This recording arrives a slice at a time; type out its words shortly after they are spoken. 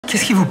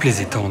Qu'est-ce qui vous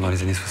plaisait tant dans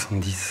les années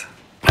 70?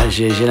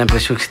 J'ai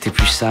l'impression que c'était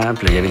plus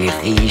simple. Il y avait les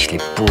riches, les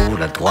pauvres,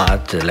 la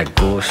droite, la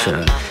gauche.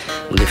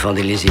 On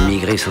défendait les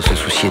émigrés sans se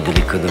soucier de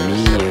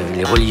l'économie.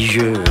 Les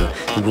religieux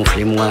nous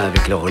gonflaient moins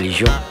avec leur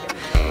religion.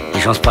 Les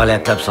gens se parlaient à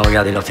table sans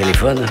regarder leur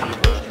téléphone.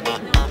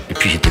 Et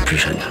puis j'étais plus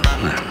jeune.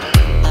 Voilà.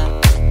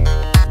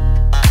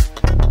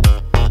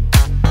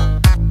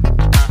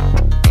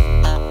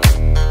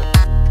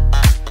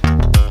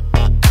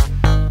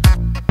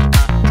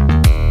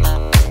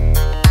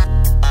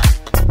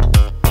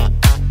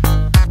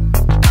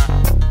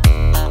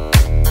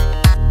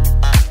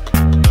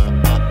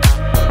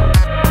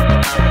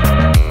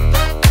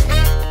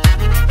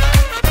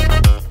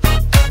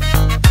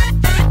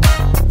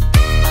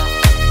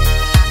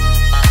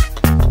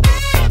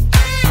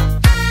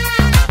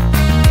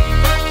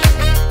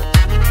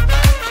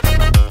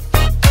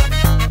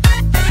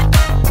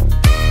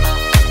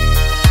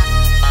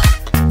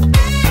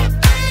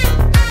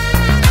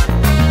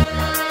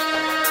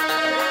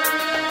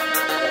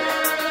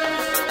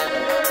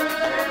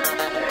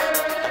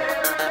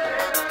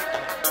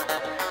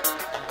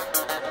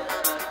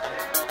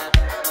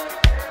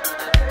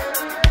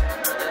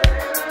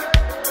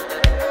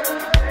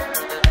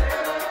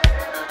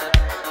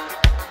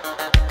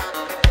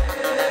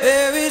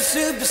 Very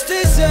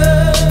superstitious,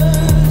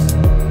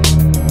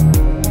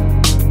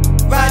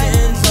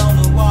 writings on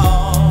the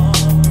wall.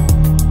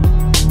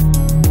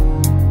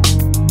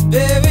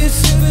 Very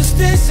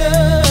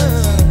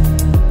superstitious,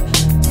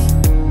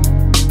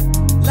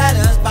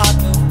 letters about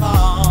to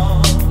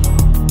fall.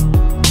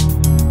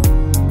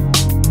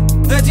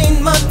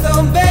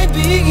 13-month-old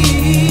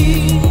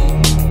baby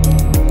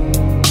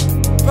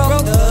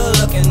broke the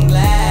looking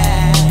glass.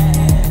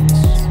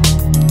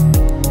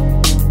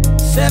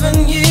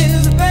 7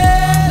 years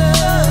better,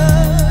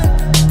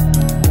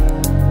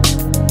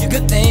 you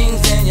good things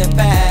in your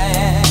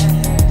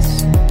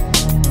past.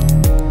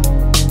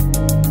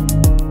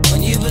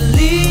 When you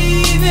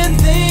believe in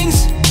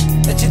things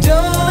that you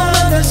don't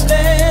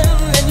understand,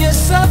 and you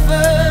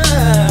suffer.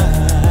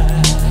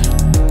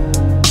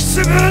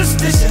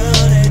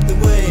 Superstition ain't the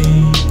way.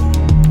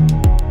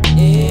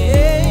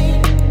 Yeah.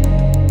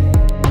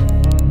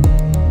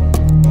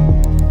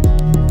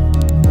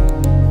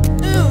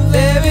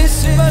 Very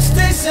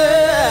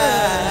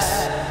superstitious.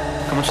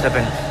 Comment tu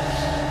t'appelles?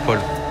 Paul.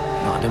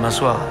 Non, demain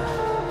soir.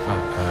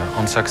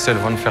 Hans Axel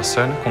von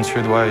Fersen, comte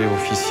suédois et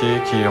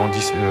officier qui est en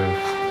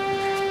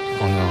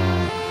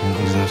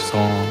 1900...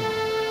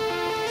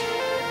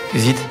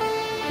 T'hésites?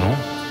 Non?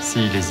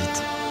 Si, il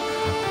hésite.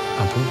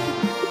 Un peu.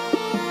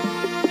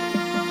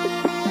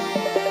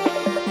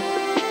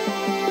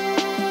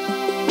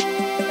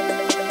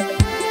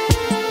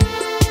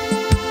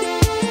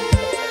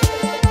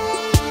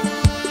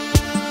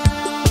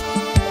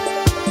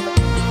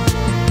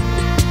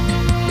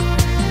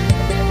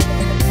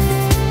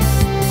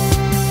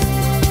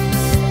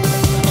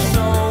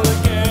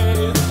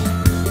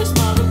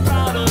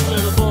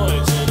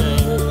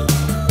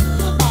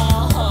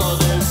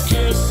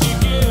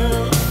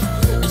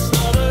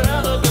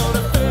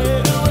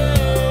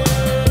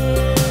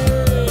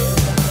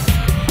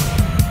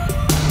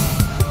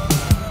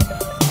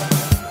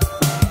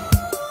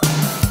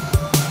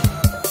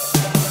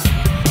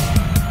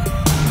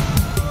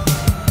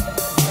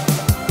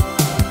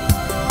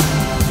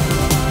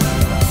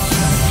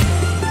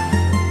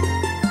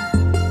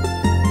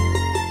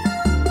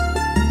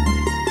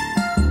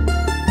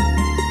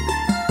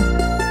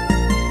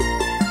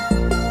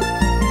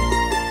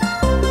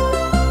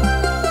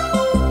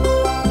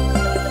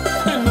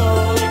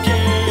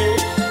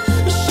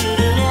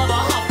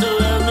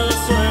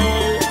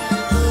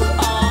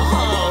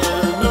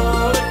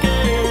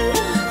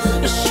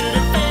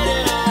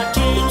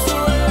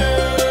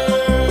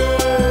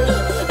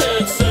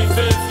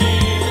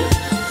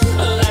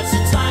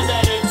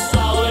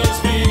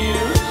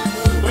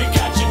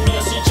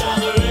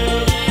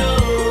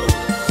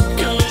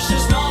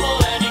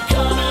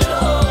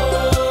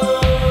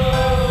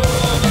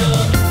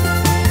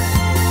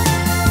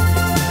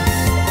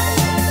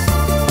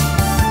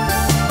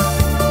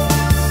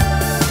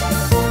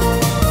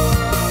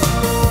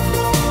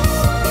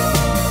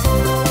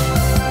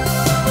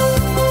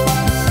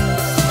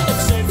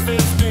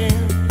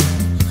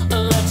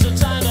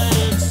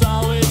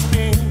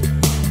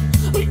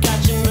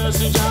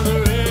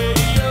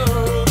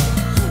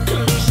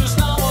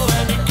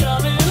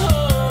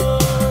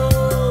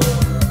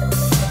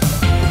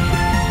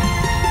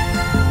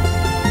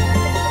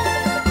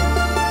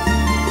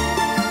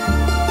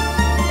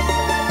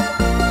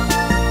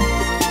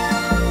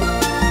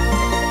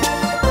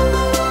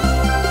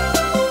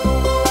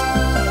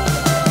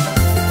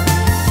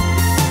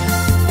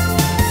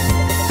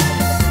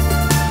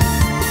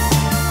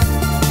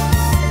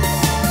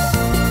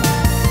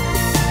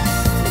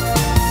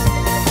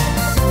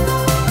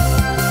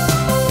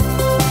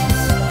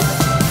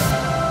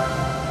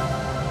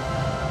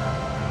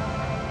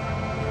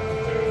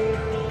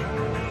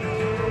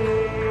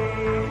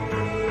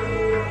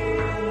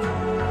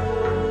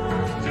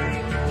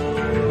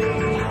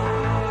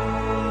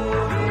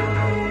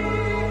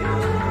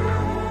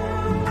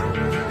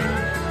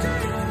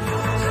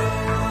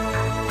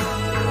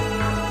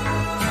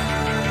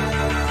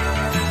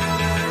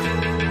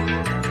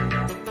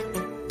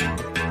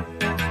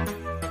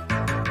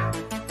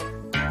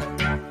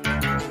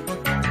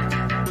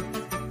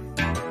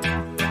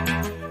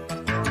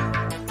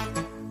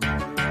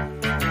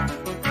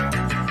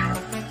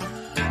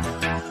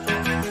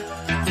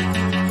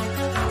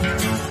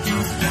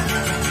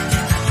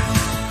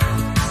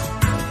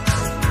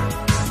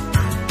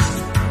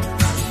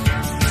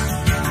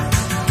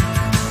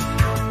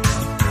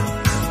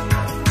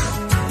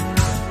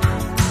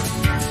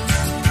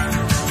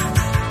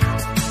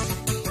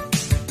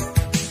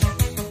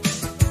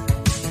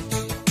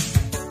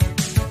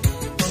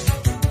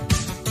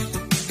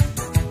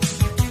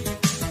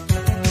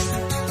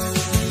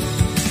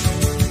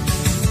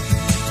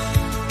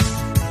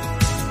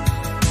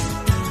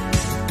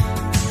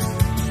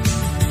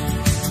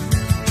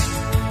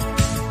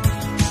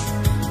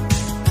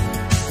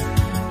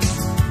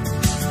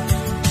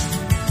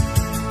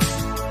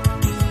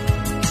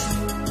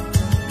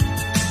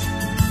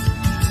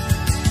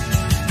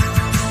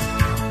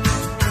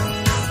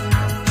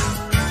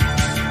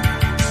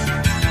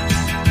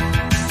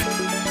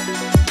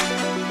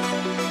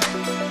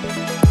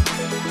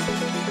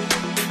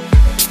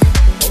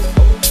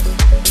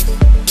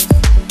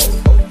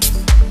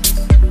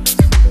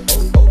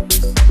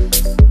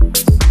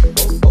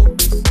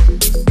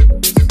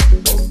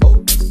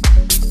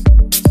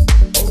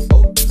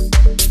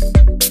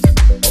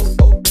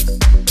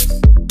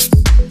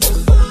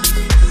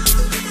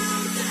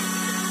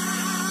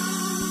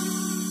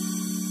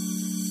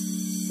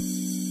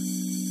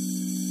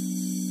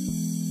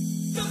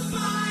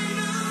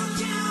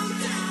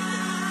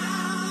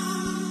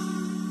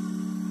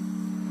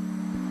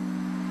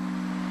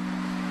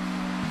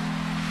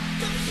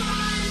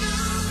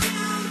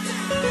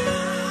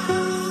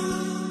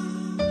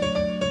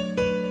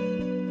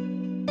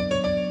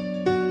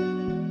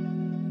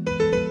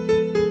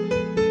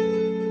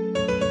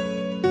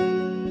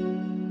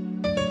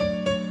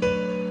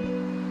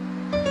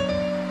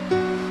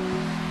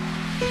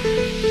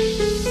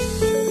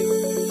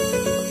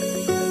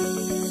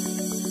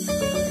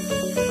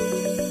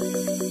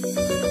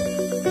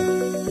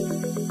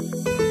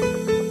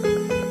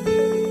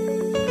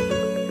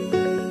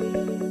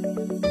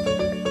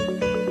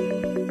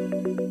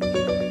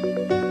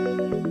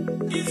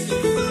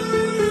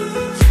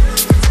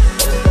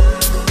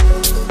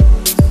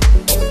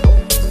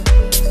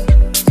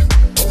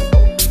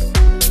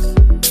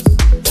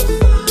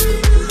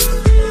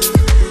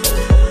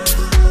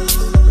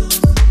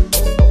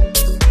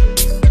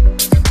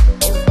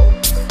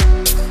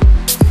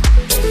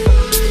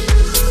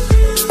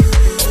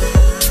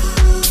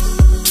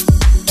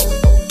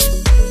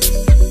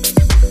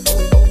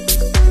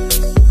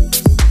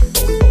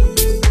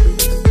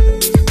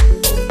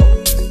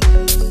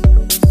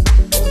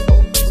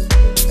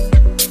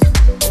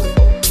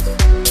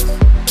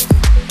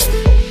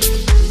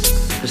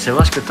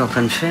 t'es en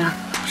train de faire?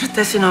 Je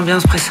teste une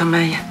ambiance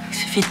pré-sommeil. Il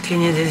suffit de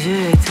cligner des yeux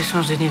et tu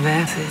changes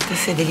d'univers. C'est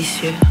assez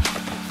délicieux.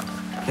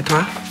 Et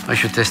toi? Moi,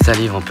 je teste un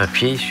livre en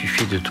papier. Il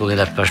suffit de tourner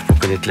la page pour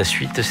connaître la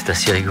suite. C'est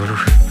assez rigolo.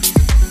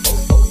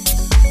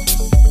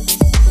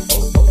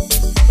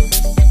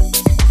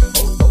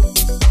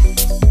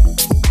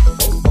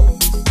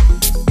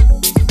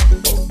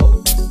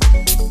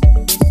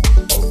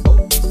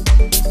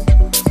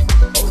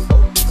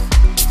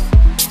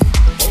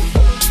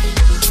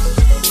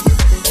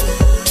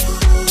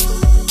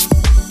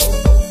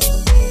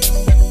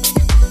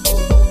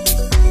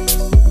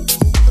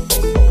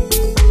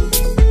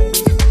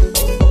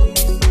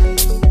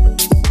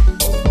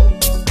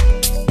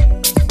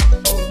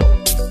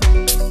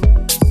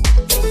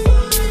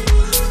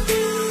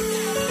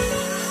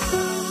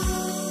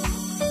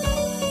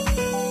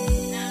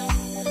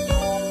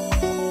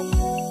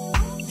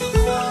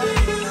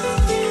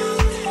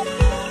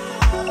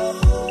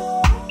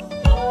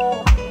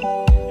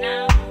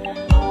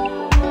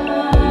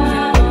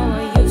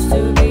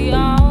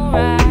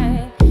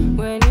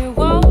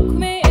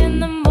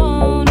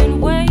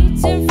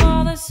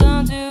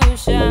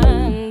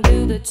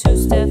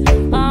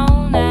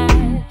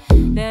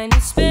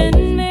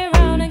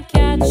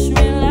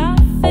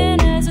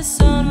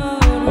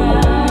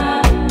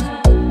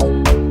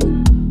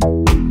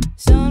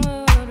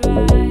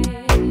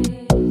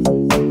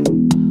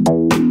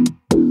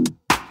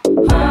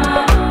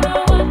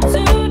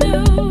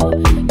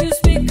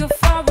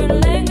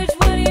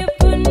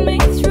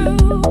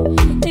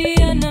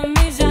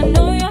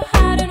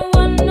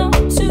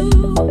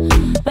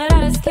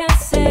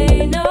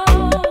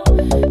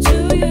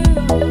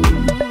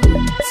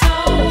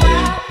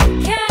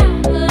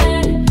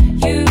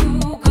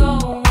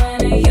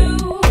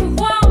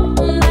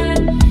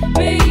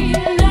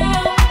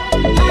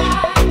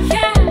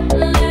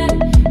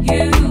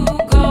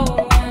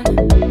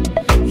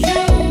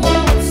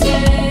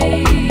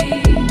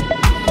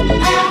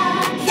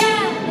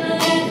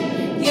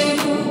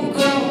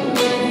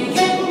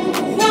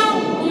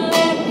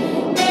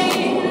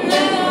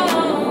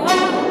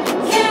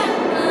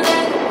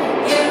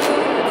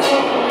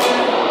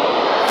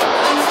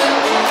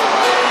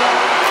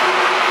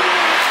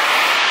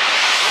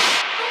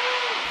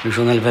 Le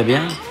journal va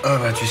bien? Ah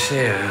bah tu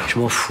sais... Je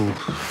m'en fous.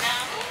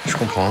 Je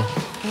comprends.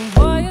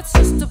 Boy, it's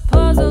just a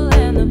puzzle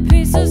and the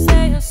pieces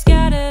they are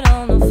scattered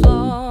on the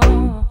floor.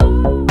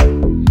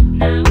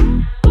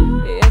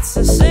 It's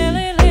a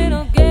silly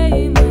little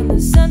game and the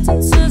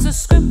sentences are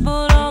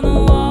scribbled on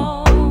the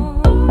wall.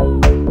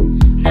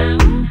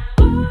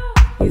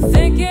 You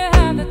think you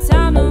have the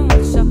time to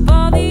wash up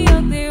all the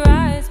ugly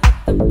rights,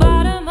 but the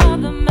bottom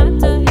of the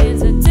matter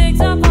is it takes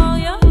up all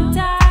your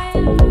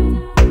time.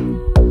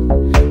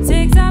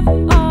 Takes up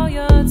all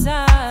your time.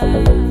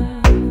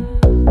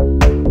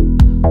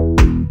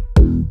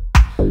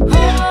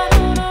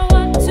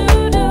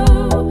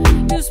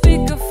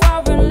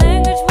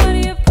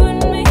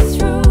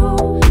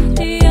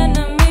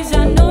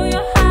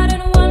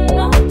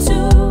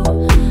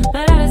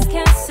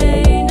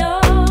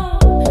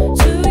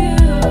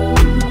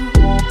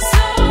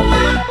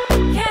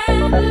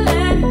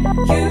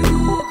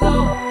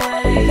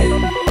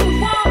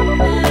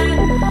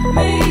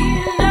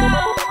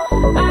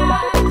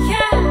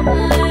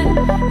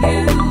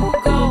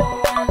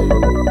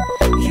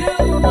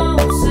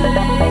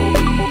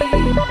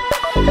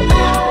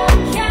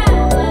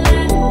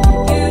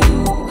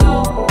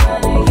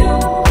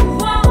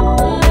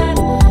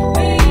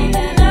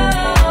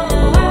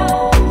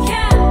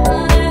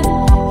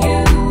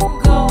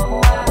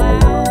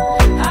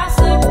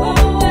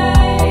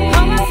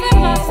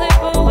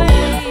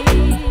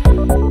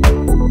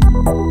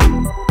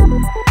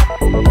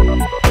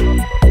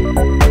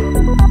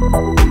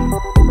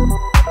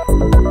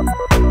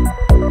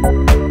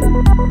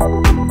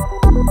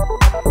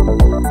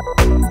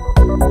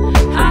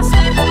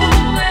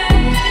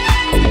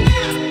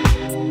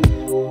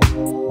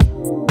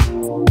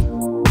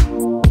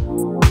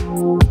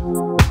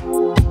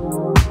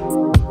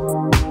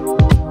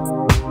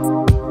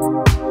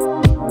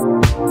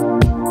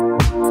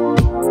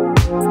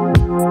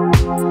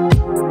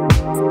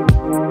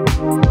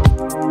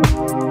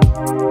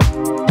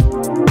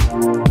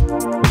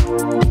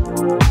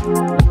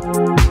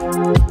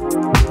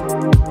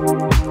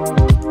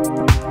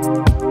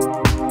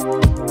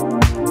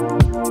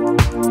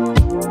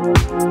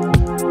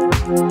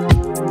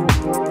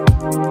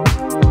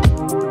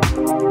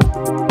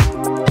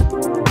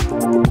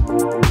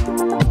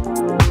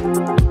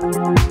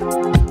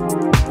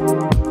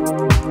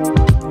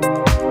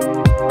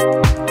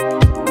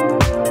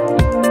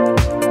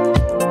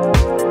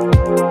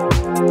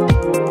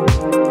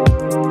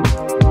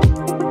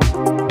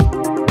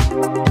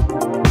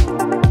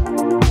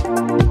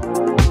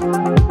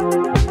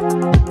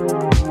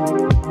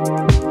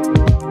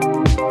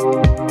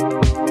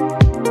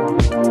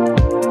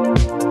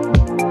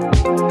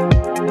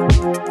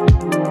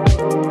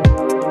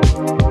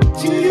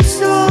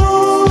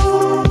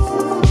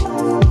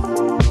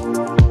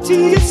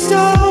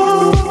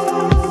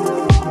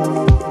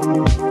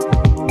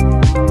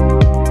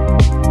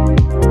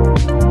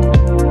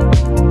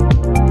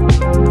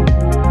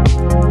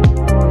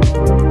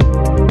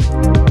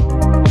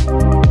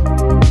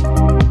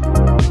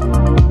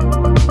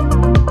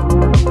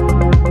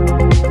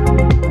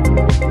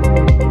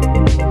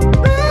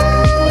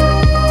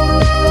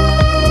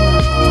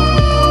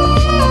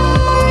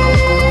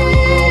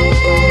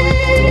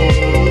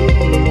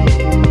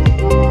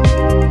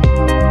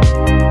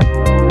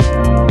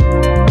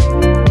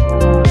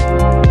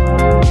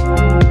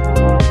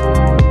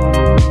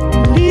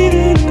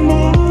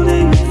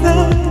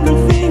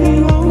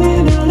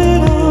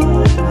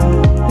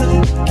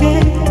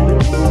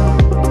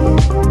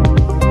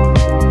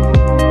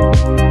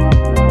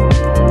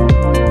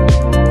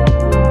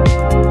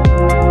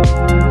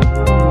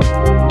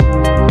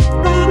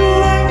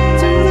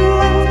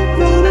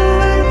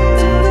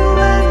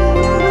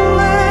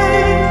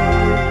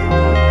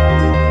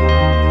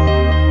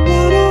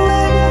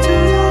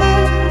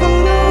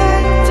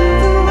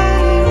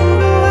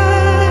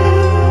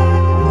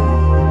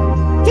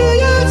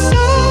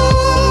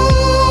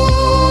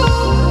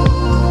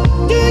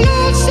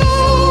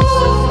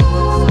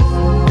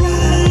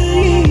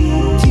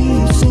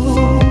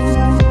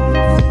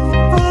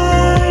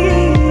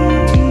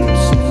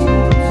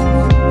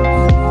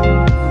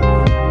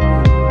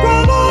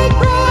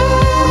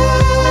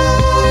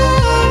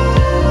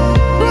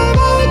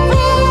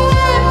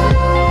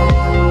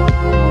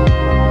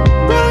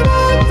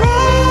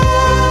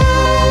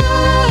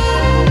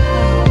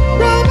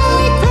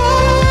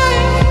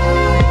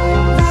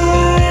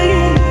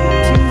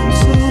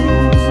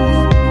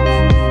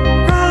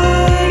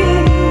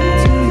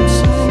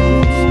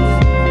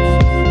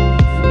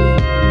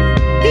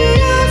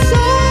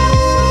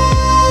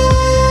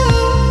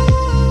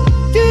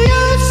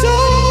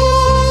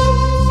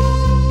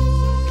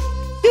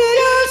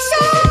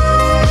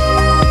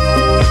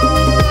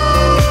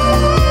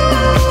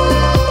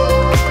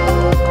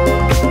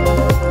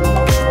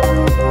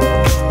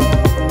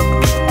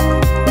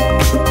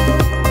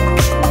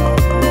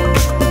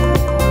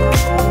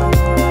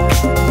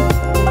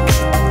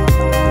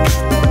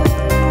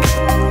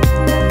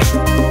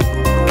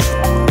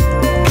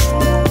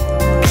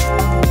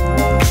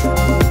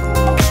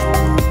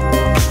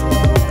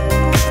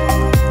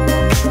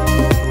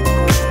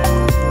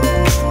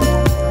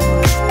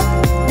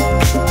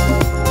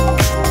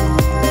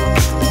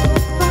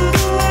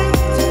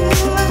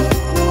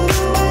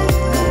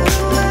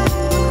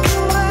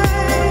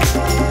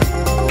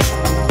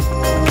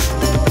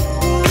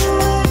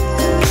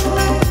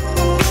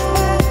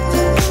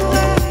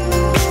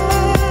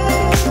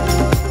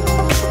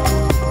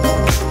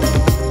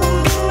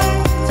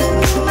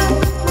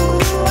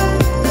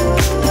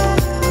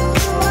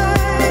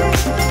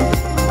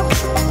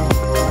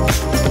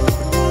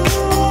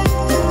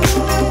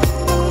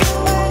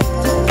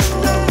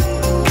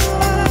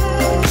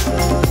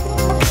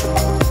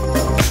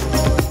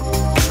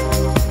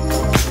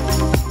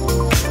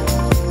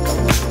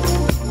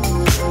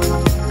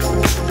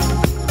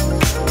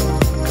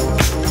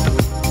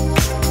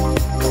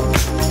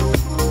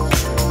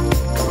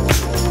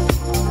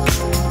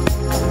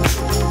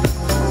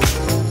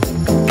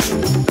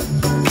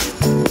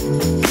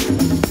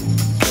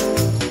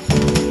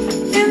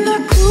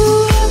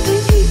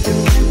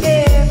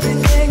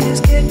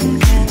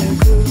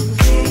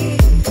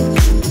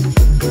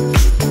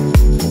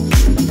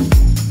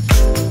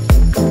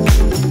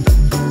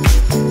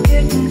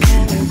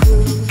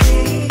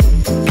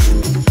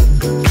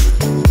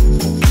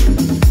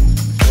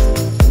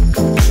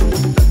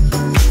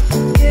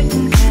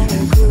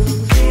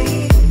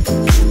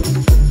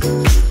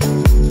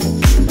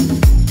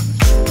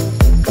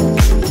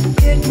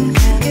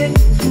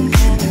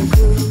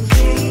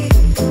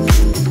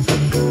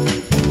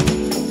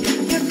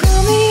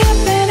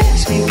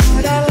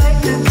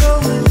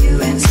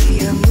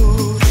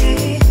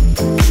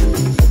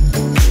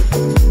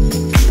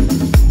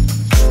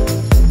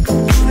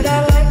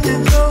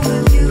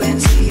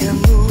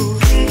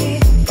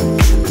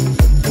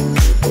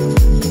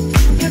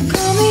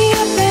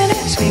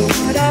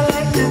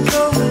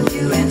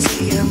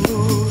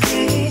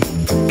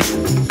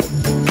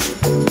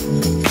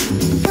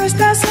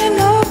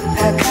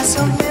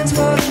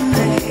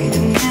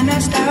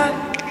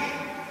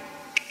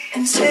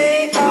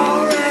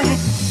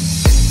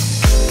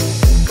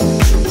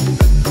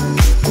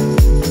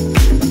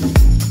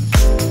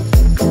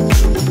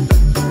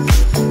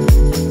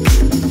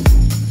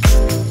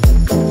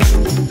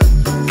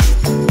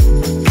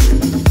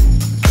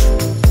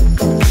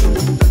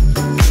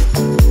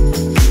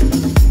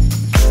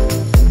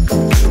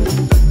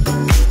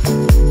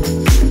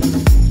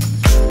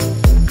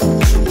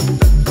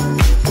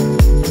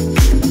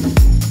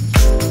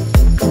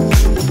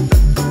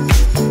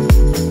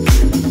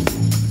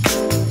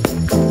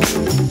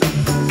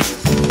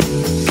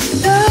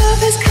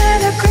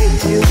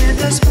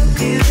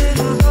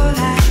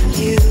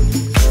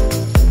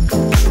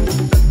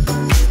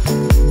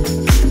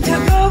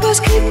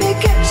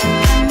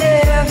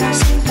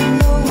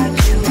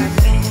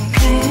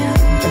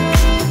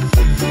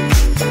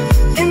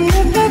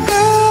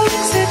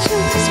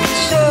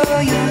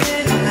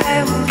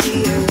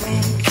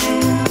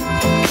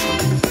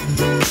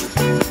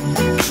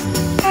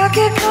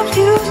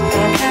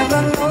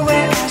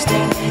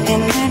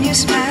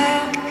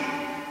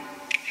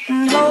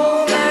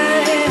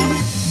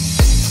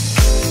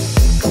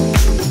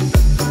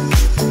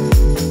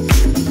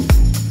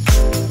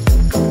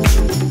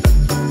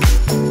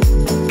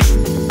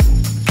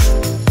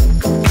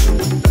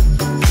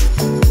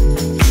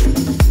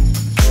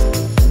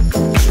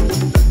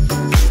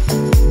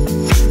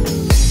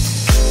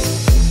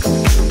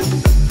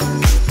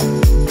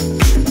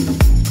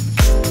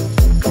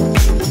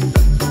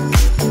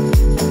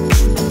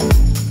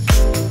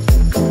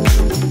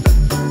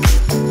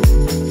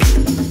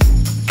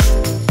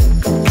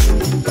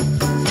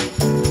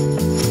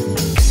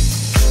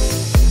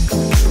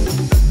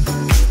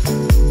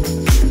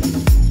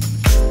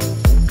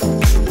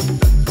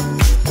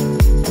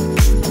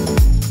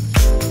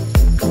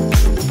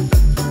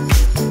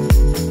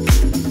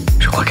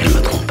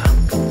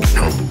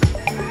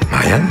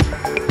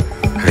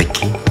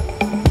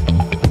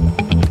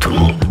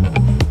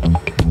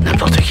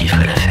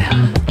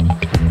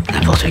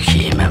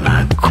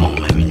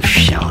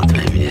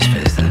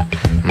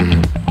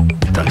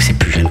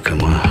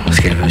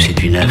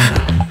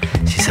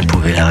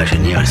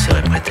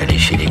 est prête à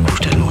lécher les couches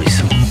d'un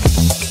nourrisson.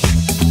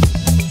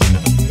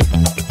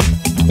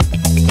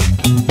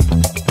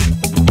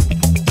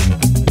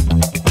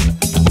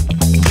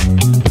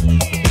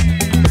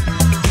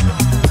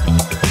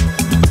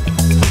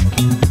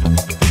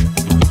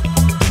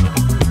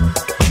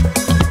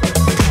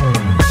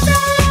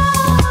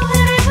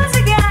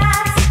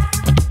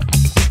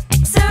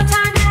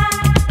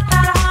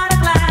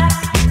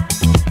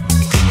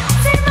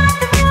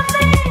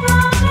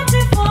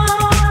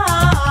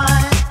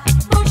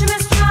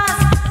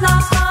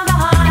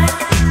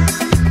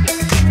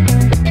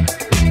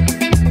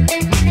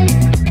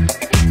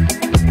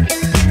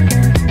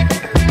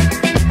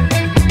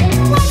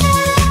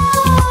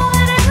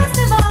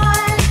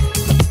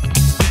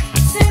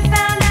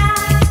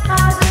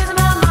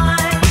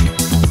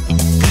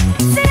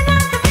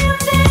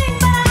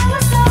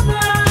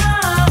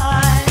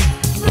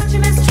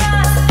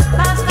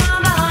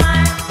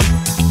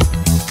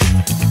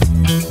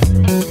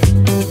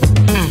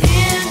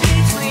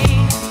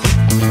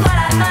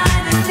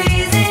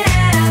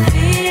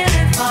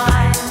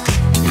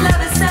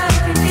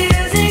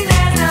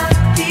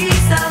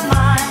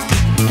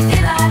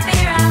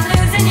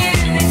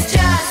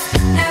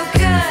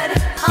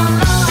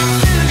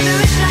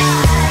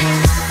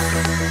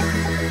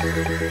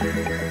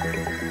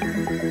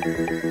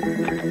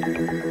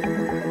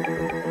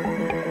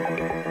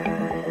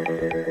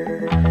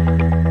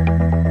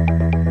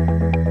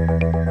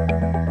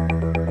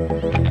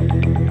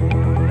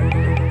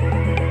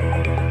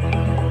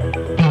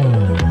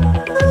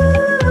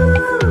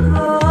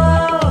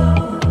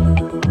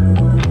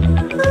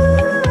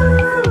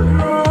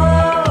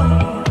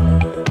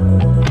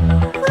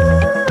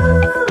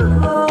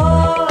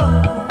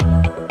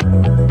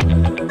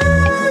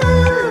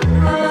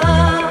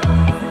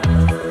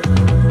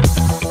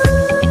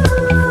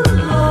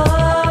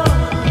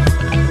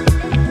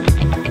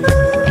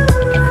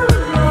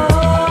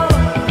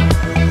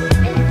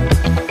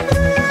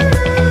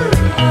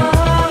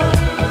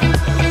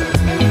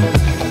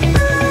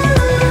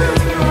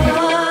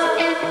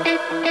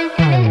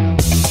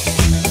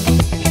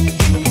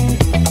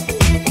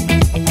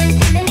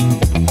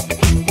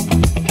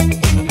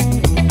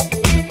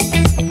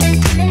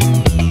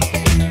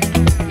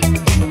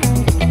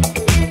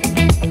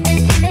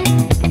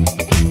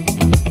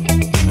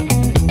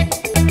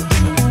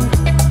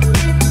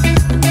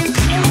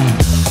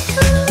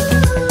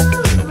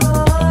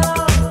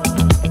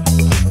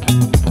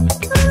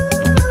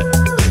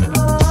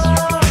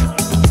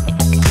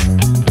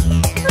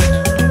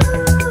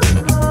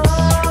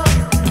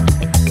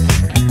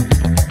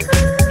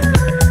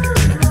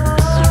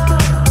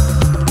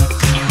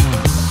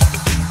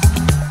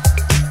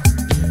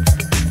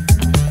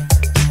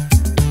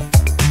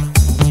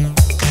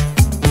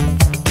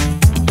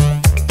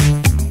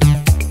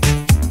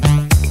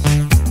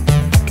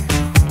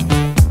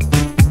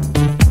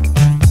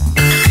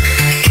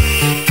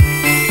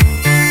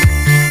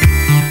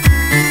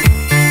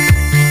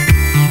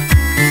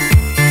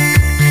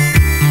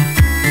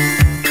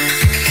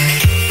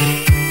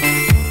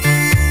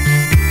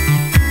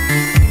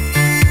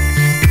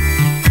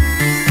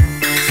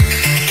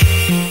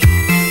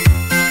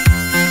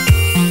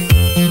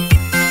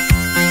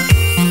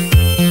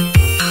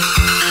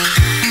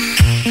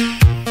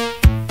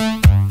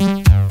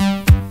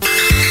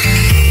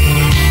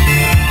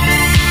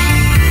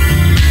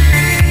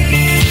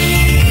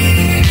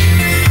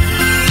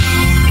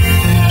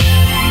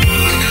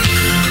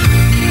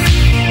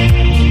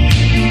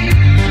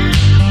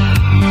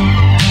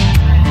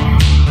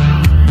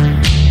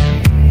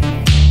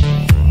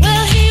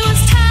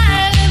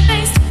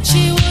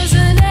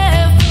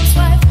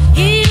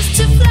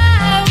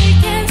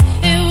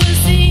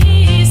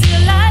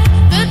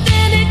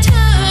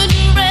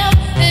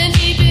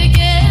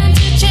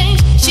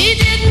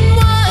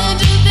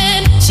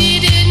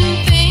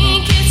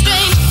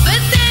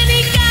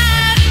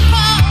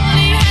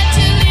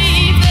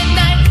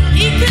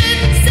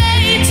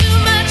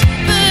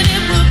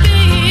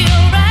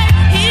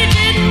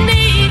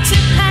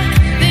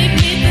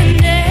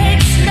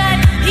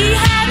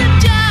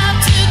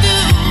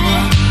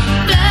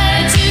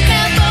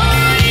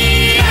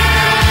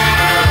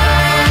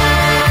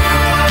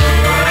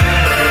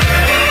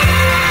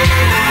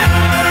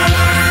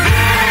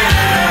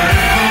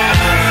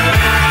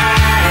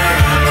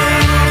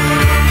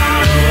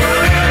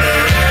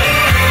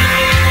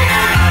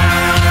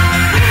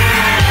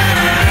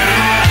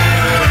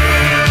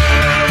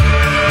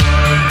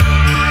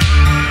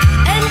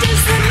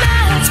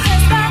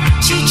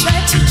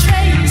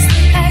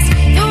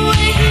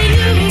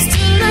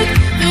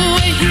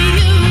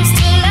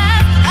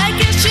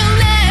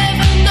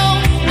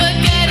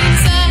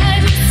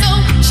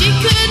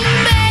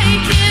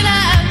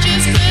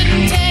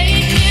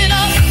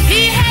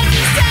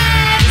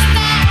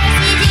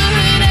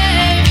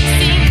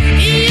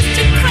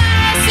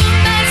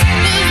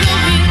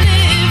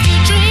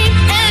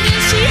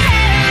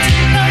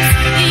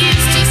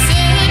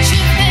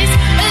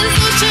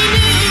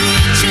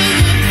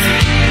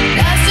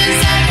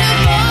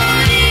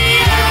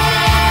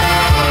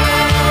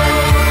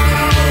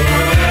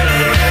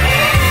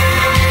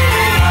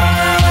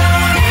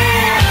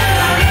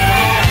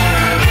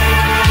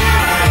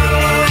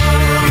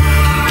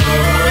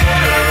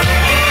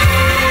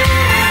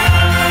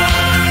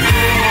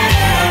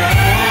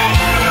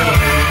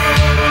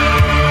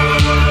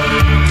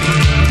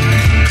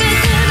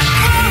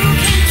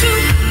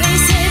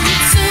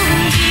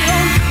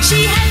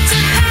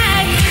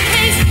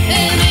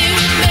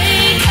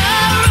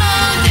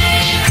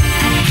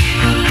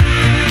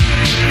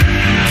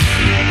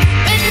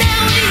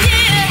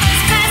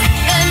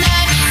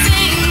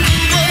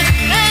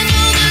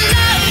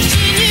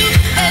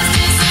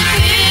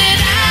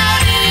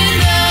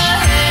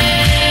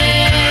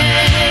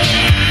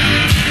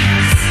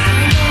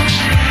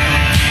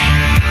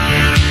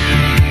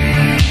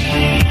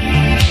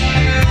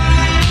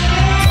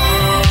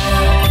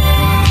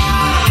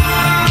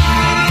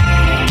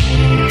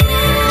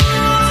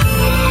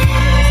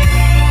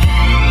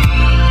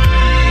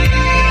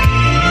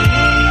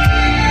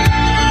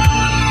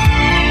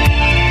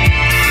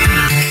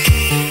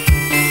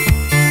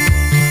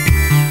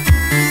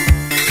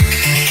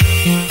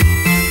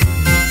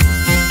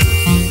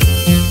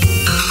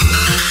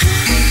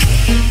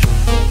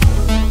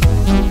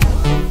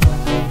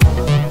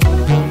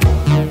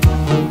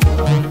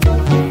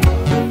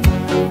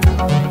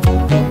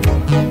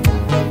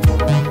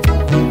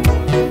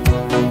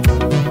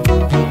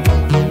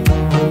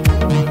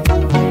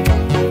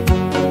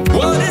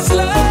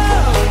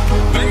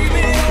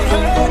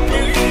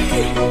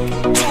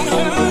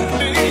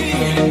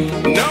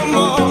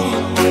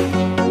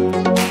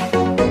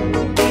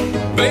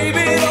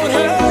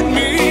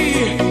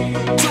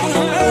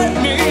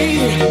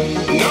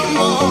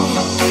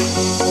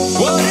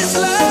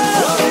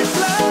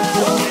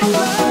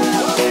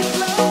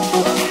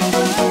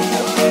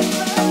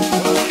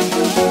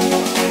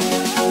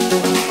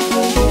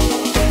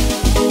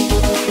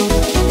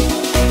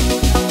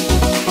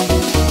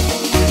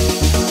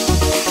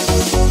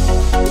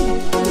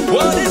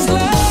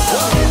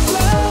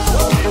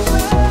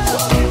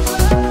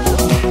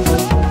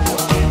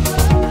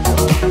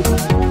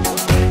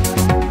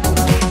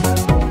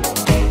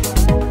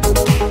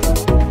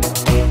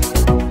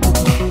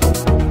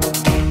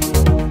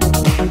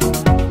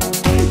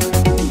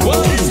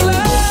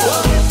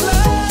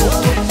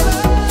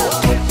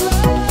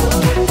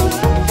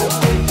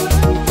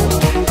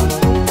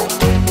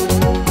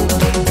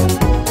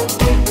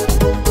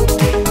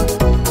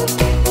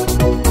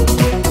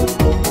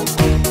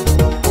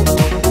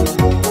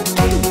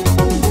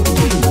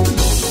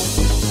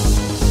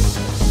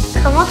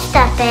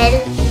 Belle.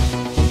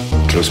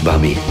 Klaus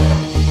Barbie.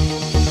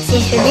 C'est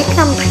joli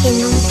comme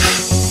prénom.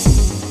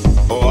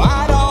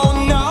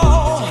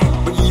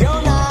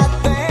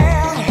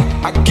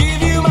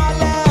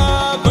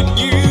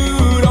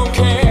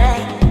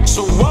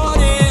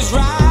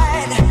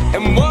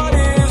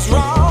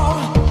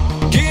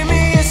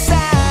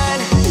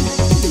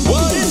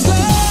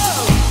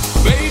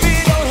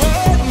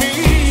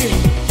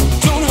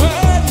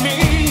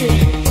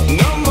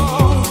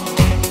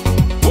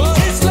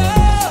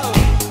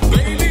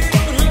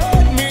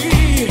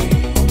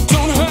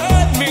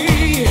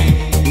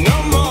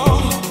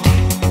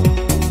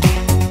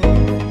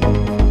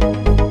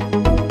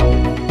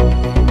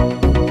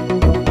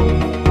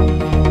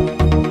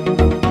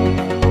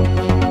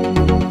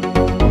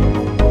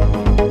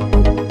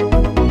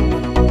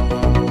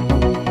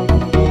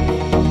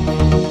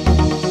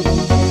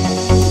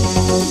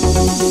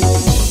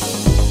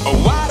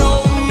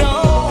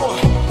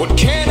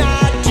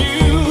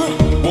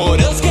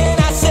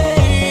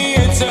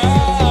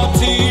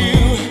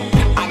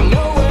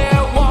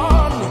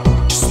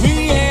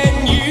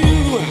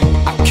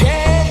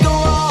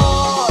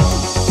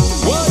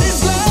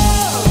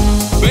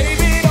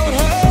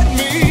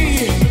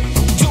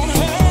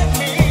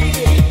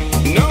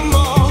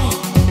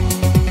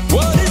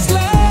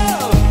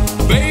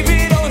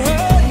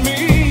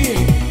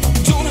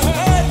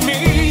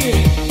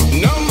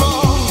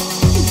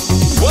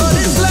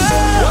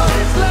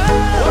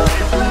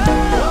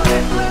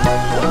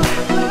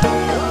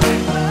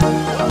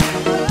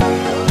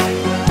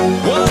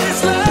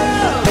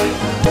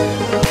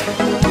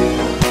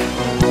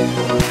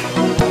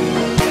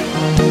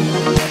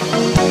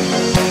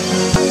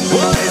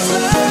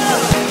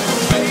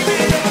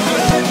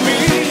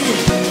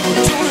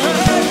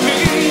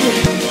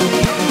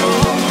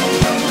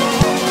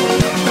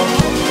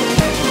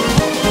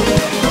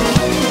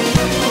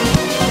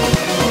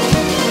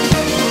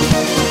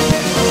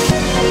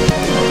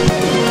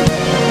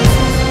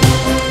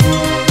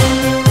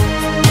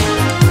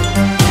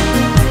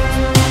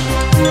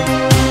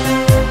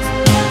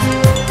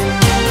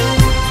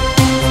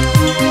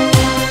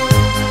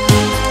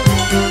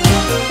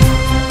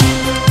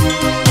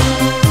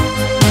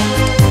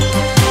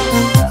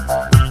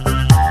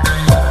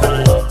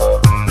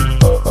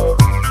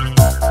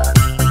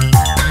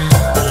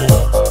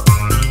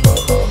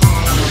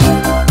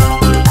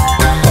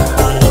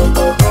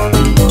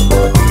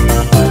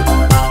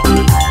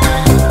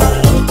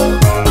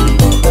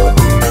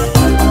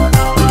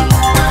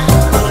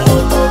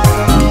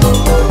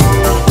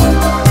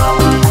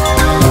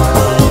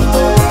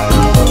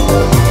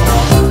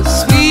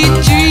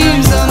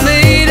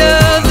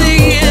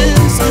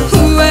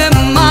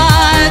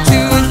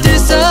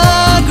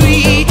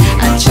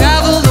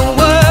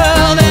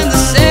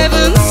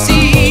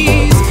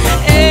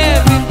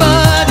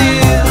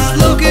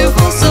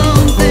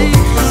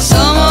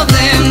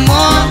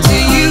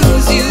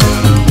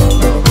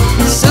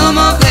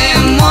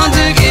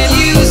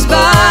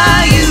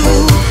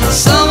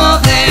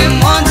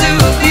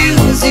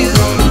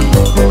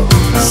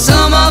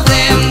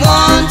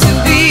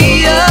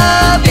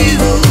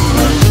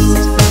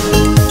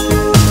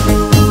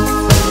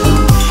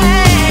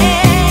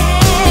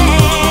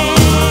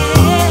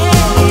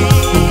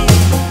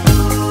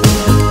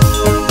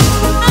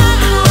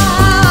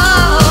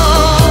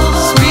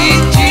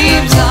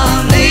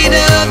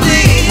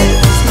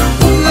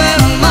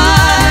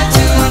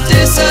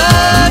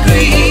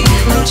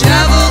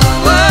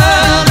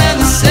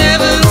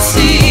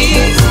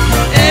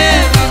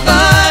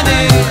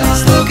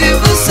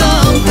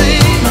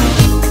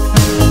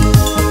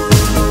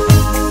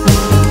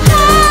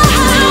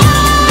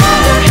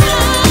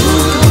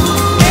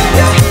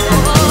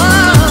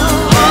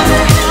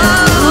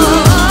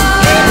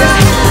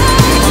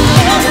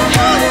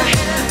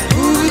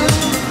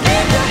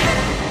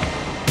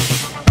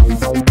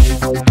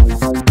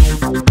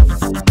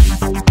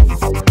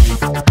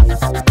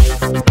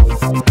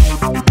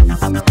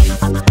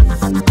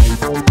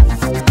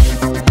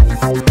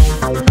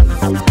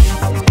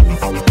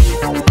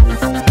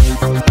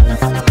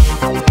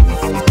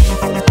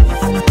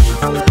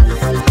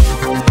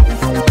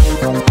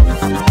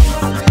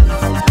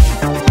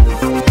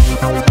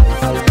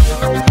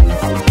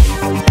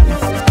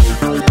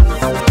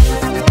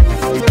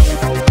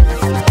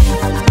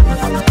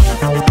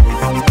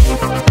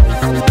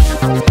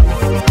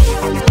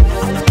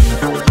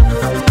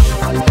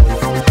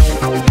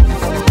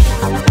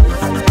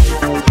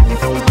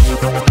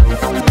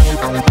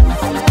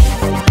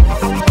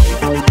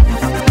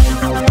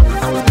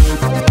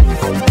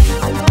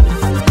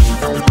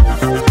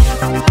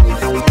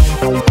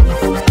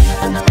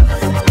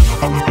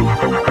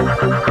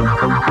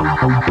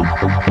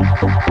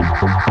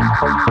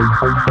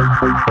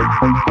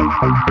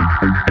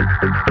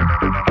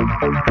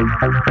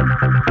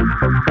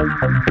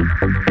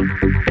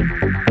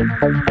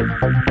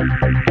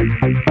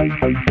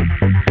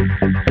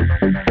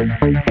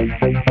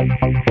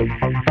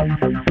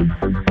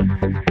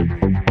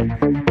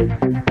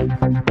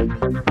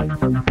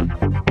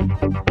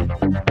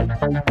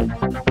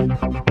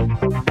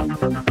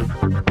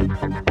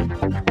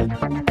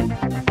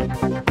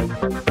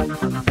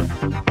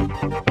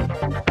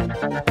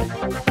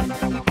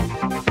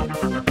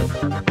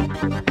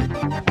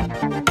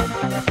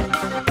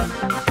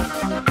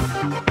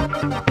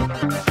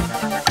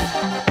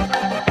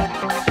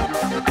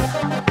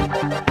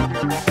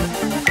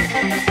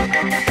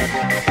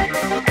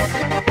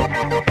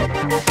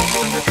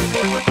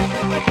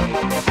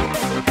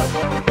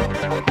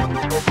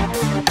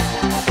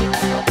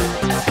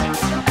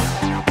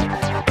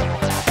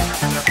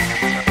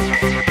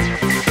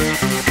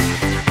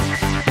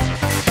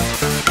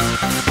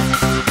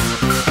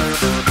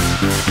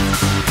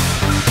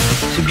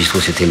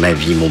 c'était ma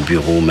vie, mon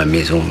bureau, ma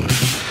maison.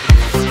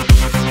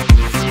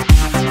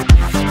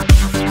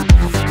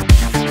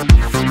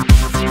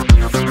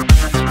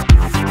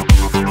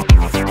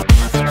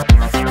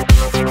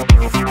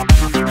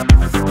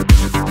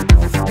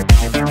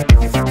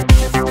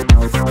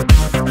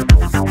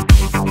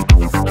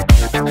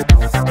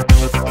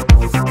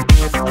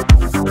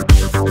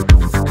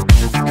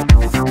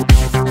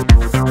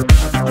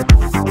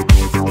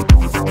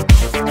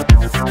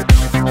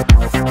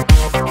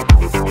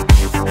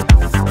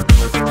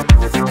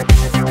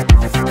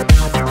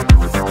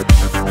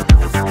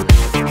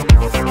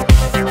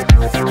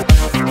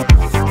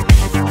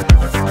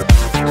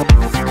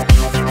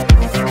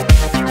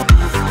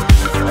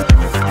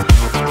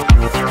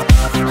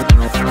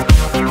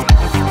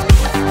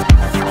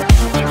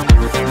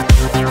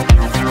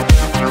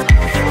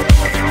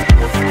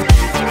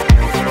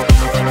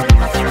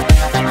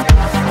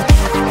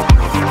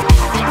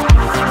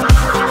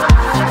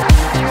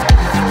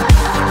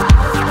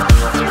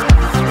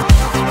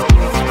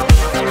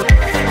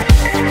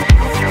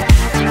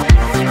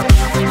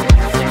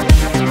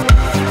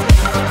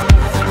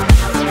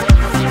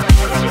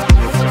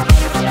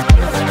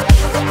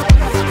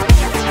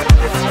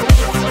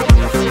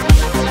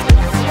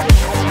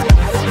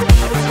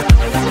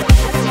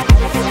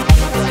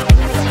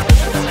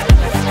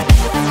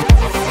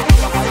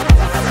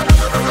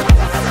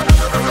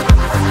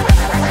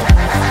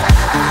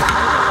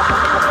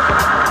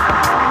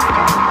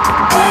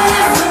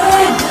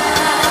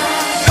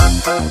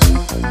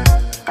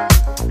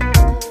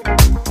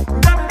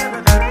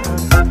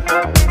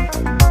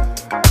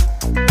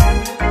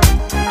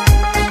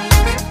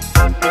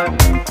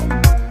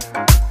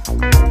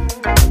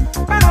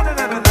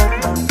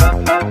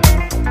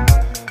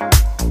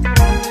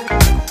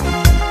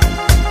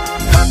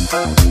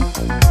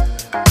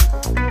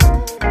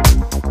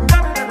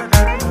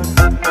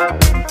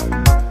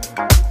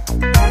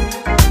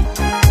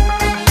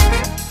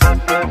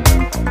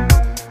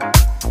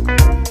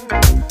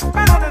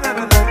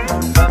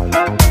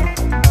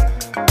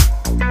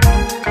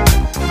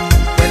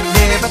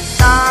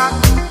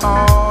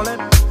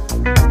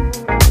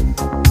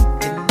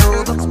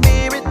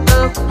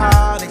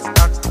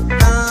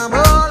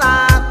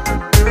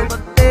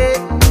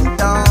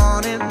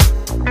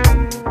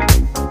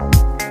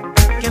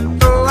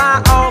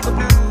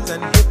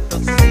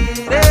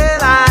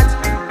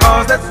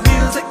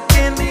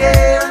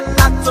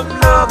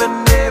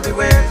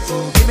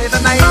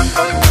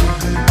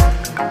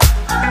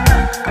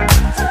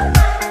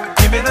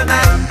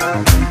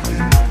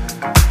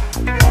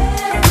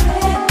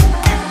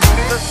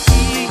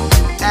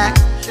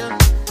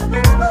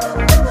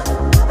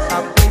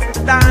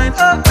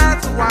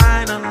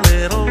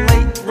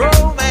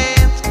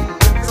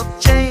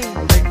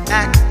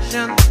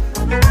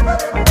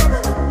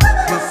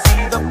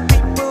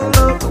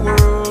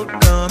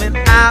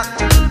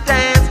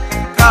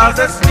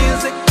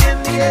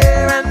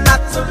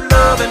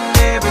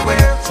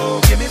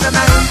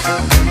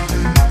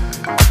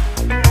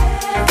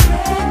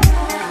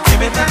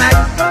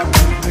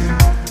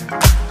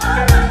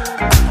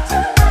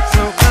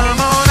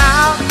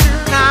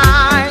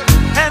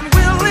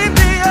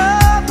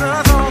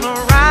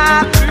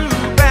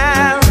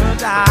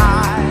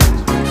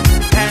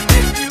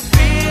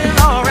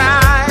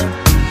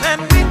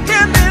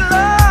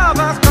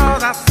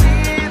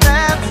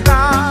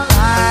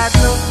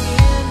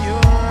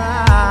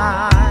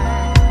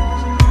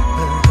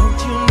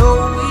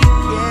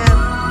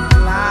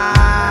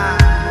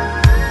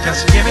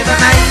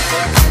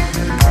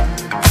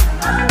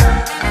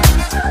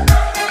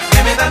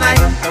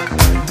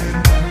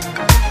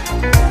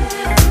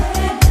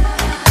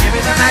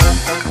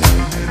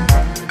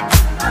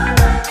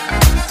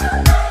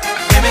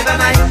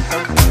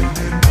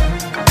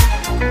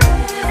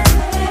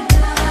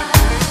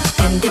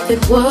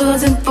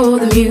 Wasn't for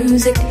the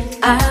music,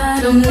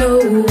 I don't know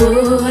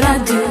what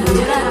I'd do.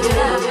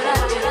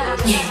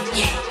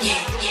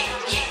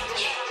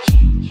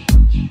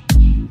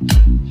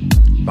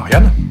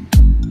 Marianne?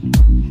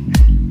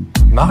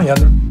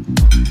 Marianne?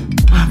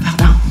 Ah,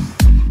 pardon.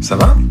 Ça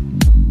va?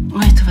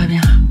 Oui, tout va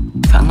bien.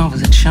 Enfin, non,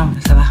 vous êtes chiant,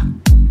 mais ça va.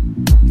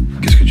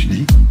 Qu'est-ce que tu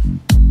dis?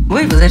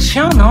 Oui, vous êtes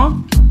chiant,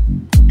 non?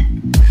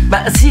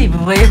 Bah, si, vous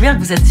voyez bien que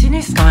vous êtes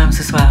sinistre quand même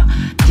ce soir.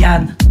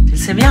 Diane, tu le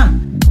sais bien.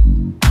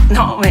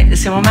 Non, mais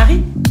c'est mon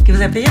mari qui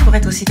vous a payé pour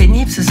être aussi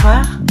pénible ce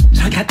soir.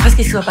 Je regrette presque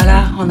qu'il soit pas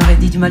là. On aurait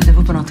dit du mal de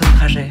vous pendant tout le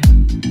trajet.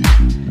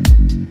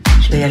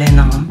 Je vais y aller,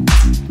 non?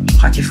 Je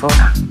crois qu'il faut,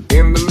 là.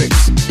 In the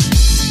mix.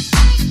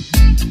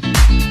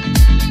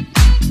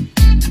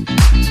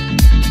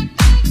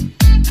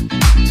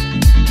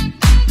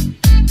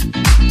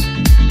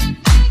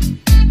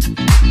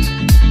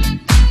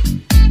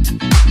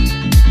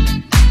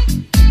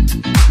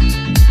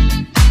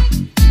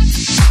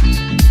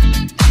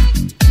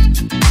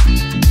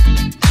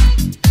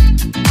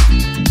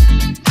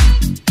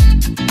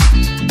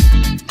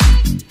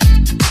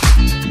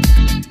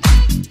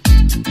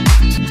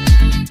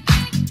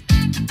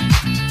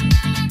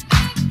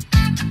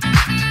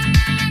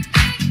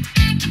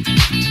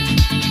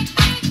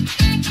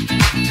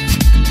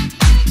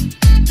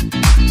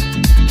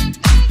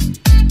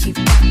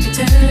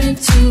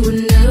 into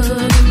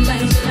another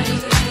man.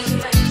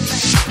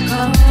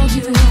 Called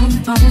you on the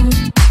phone,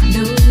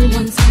 no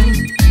one's home.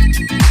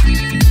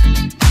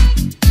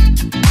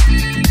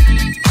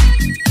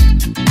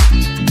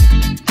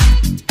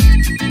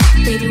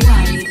 Baby,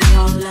 why leave me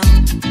all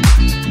alone?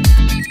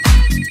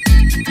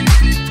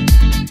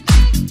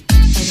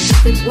 And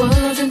if it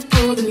wasn't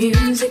for the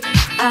music,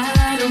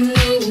 I don't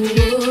know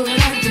what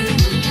I'd do.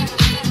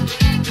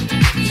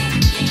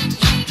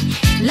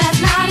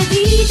 Last night a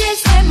DJ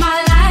saved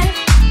my life.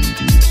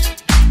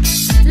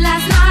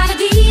 Last night a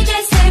DJ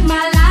saved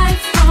my life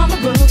from a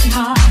broken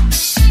heart.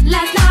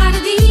 Last night a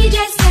DJ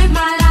saved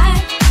my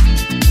life.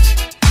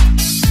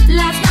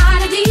 Last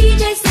night a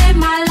DJ saved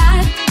my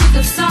life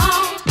with a song.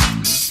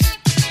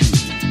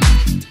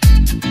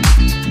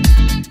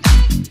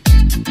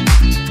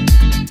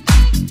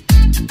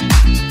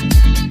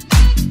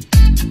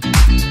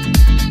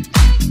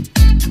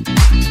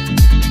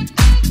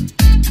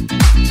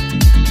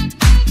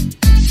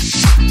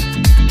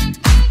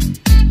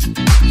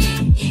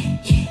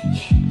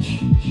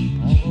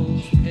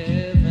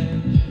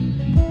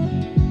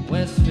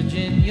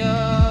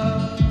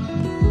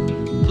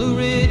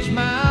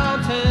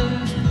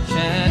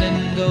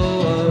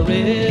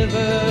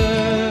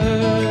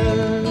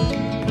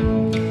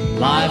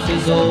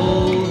 Is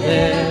old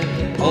there,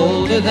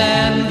 older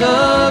than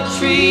the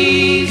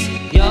trees,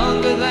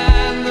 younger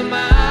than the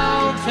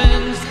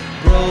mountains,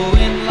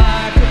 growing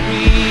like a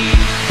breeze.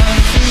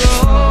 Country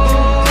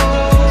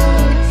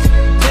roads,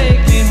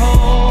 take me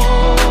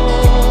home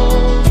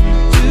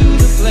to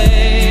the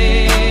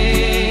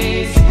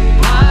place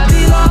I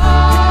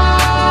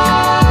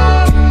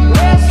belong,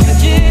 West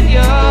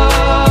Virginia.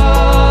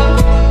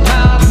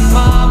 Mountain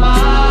mama,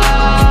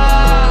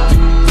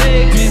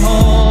 take me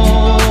home.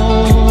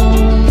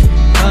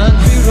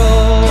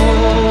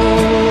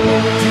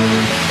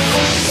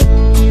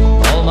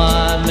 All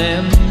my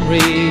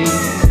memories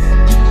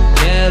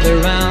gather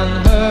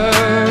round her,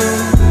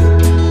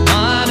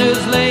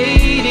 miner's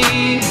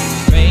lady,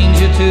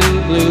 stranger to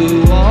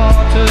blue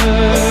water.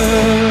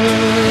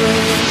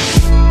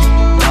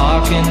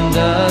 Dark and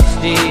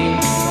dusty,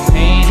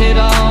 painted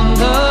on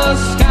the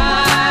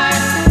sky,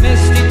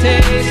 misty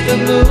taste of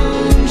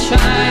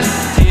moonshine,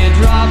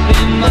 teardrop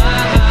in my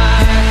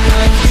eye.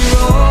 Country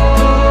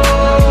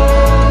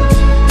roads,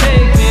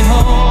 take me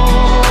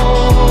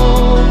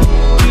home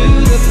to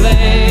the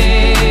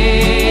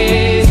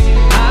place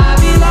I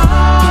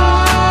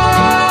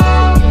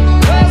belong,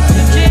 West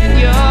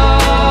Virginia.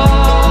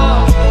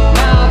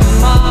 Mountain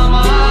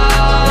mama,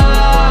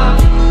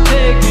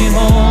 take me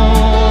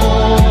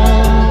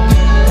home.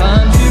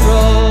 Country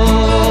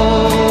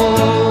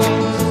roads,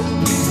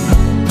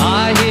 I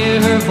hear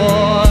her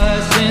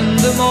voice in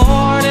the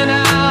morning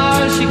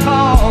hours. She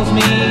calls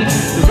me.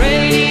 The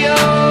radio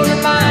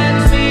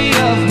reminds me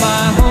of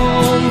my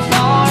home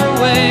far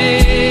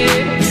away.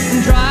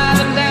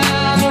 Driving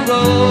down the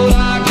road, I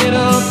get a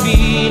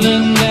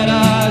feeling that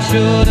I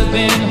should have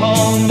been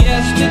home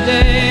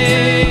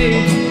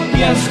yesterday.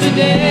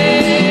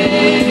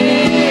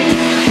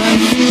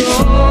 Country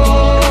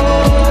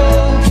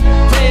roads,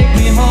 take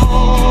me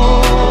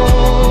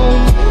home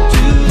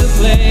to the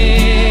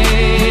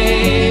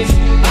place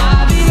I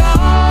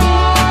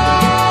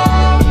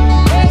belong,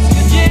 West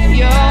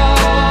Virginia.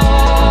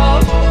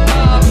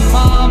 Mountain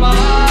mama,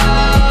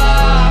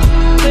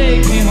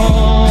 take me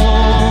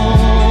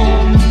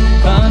home.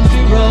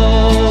 Country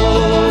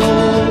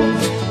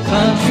roads,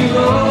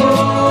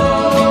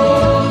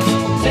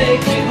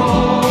 take me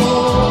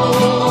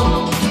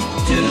home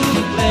to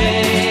the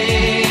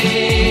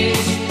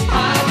place I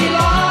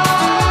belong,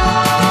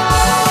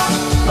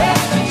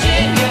 West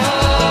Virginia.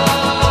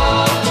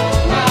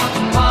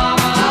 Mountain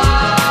mama,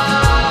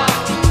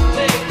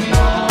 take me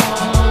home.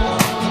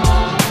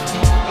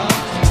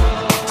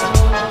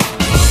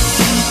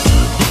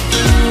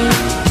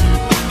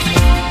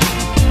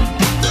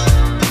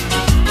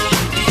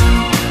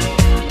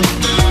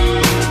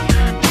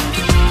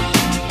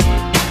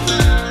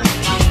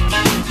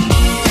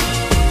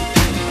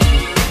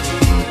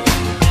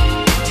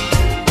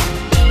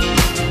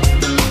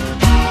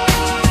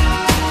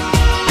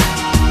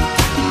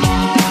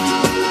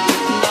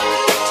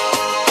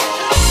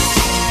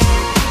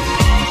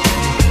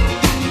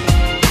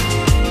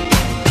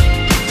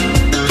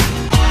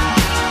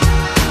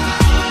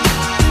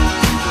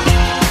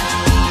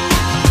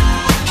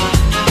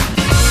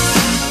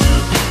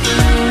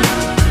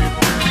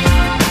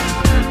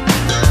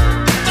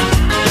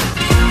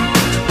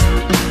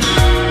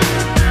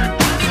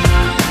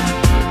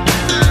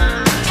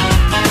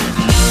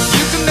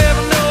 You can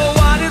never know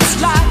what it's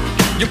like.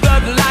 Your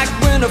blood like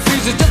winter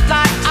freezes just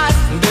like ice.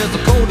 And there's a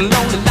cold and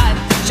lonely light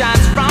that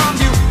shines from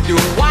you. You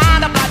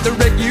wind up like the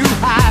wreck you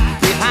hide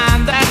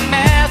behind that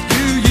mask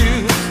you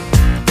use.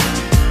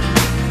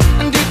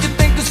 And did you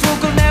think this fool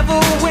could never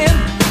win?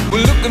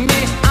 Well, look at me,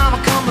 I'm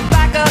coming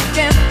back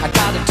again. I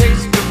got a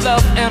taste of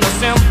love in a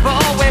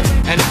simple way.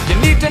 And if you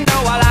need to know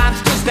while I'm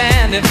still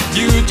standing,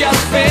 you just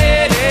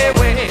fade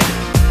away.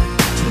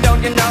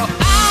 Don't you know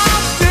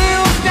I'm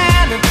still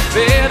standing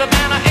better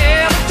than I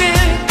ever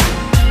did?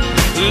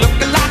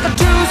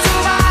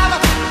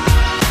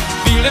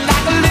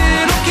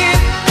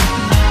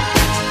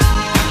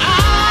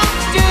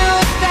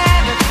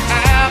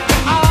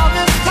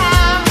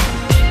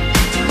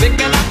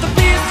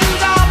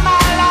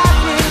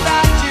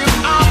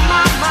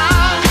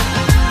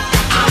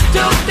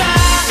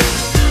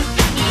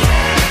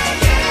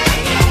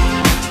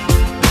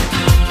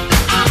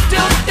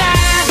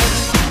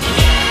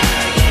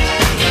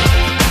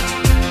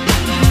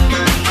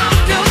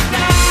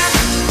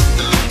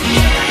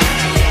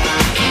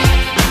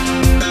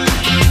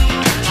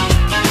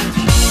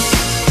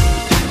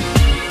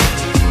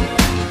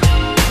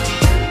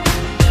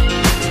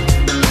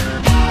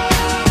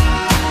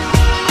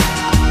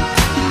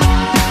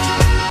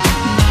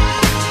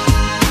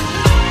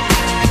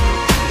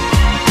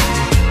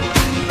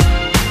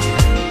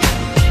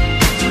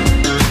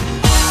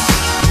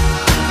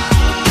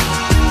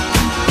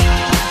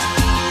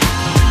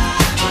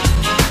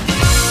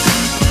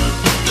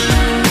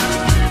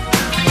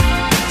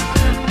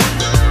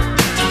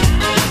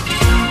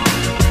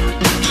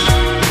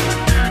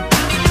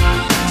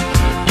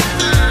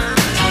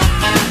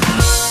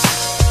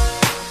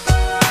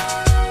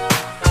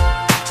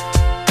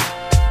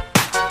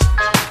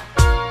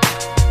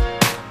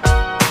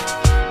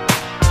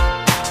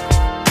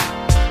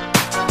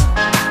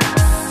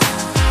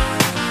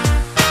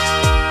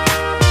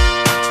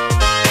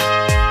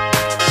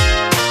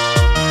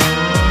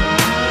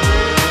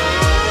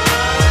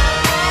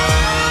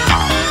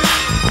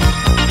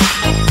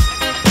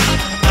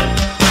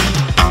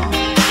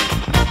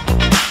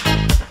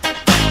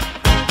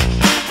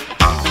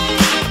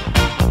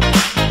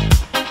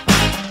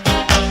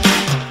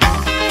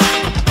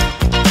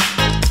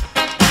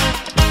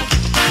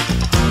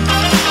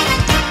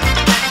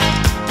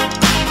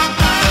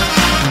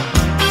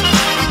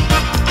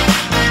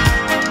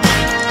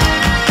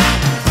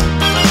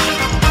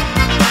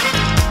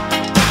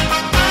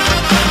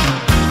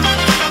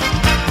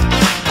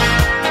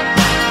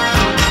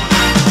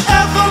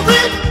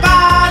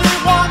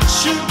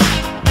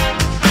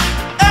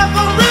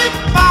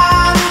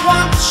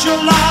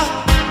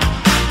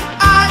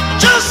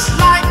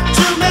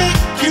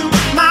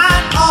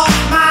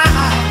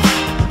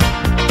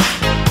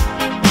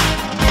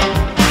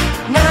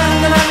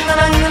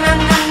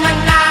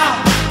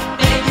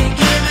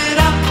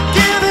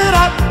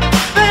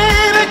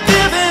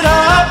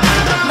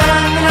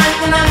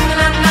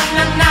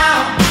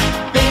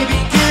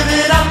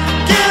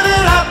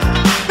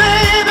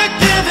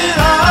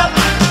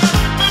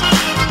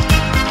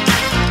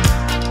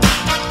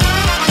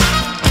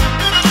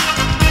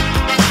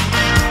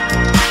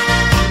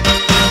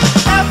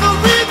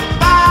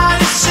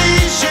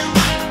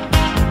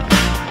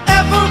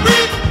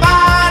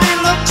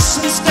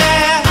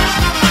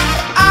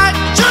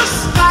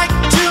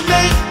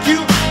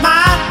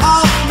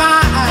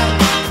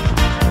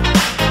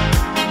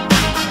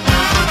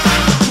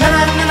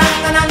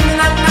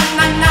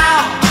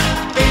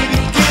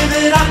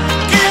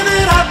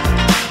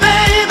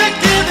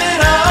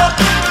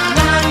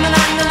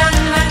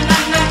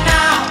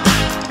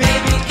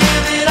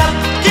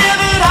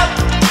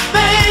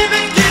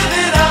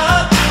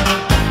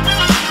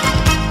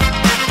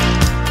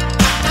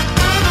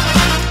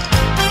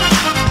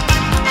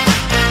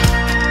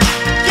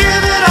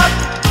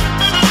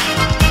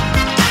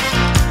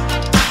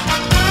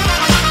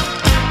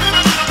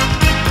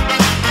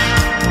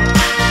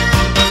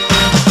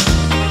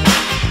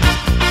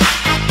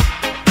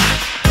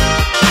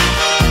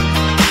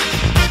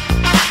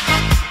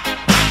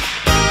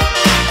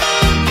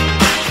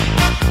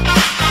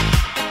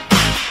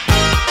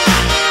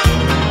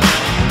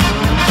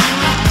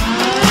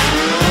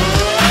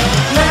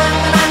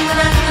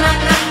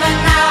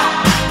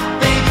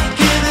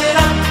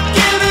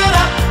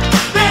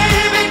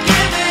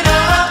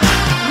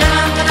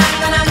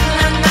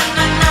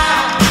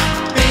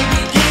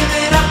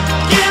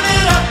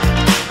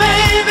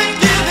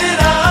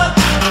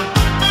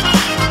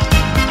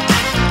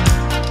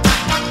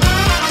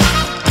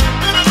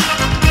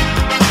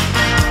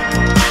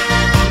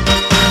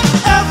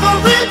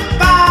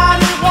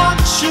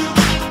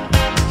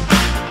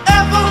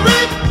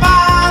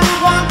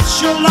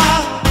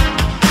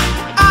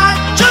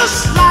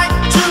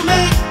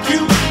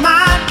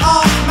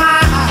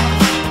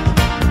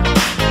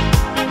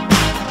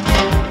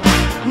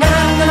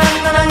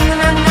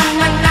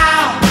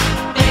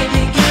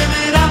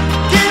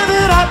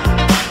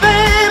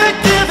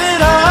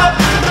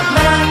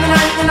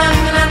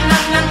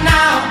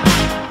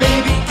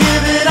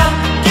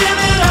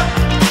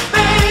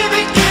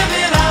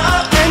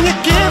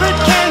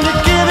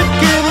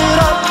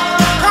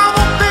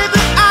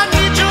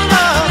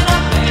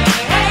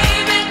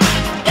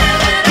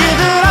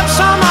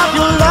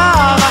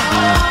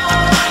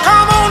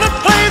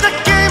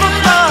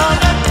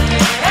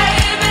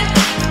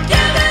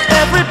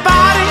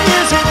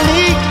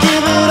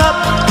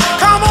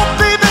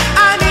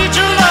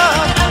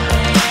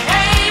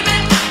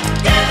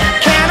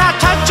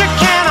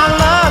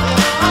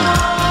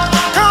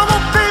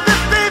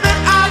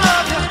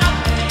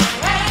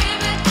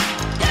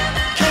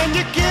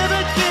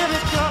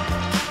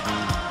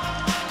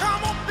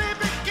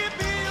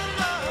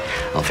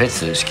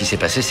 fait, ce qui s'est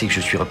passé, c'est que je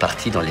suis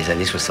reparti dans les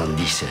années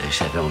 70.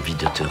 J'avais envie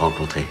de te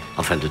rencontrer,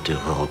 enfin de te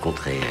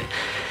re-rencontrer.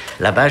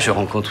 Là-bas, je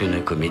rencontre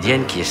une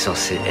comédienne qui est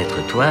censée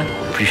être toi,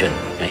 plus jeune.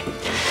 Oui.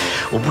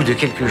 Au bout de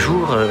quelques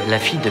jours, la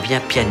fille devient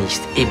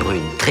pianiste, et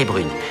brune, très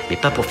brune. Mais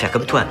pas pour faire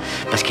comme toi,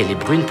 parce qu'elle est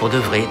brune pour de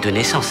vrai, de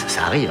naissance,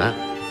 ça arrive, hein.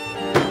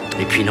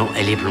 Et puis non,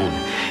 elle est blonde.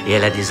 Et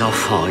elle a des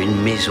enfants,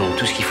 une maison,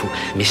 tout ce qu'il faut.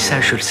 Mais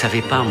ça, je le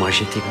savais pas, moi,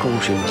 j'étais con.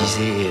 Je me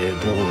disais,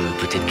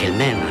 peut-être qu'elle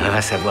m'aime. On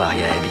va savoir,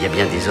 il y a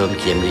bien des hommes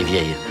qui aiment les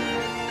vieilles.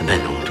 Ben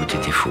non, tout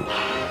était faux.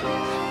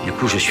 Du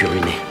coup, je suis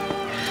ruiné.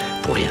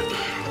 Pour rien.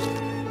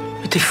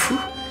 Mais t'es fou?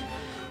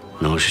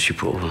 Non, je suis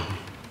pauvre.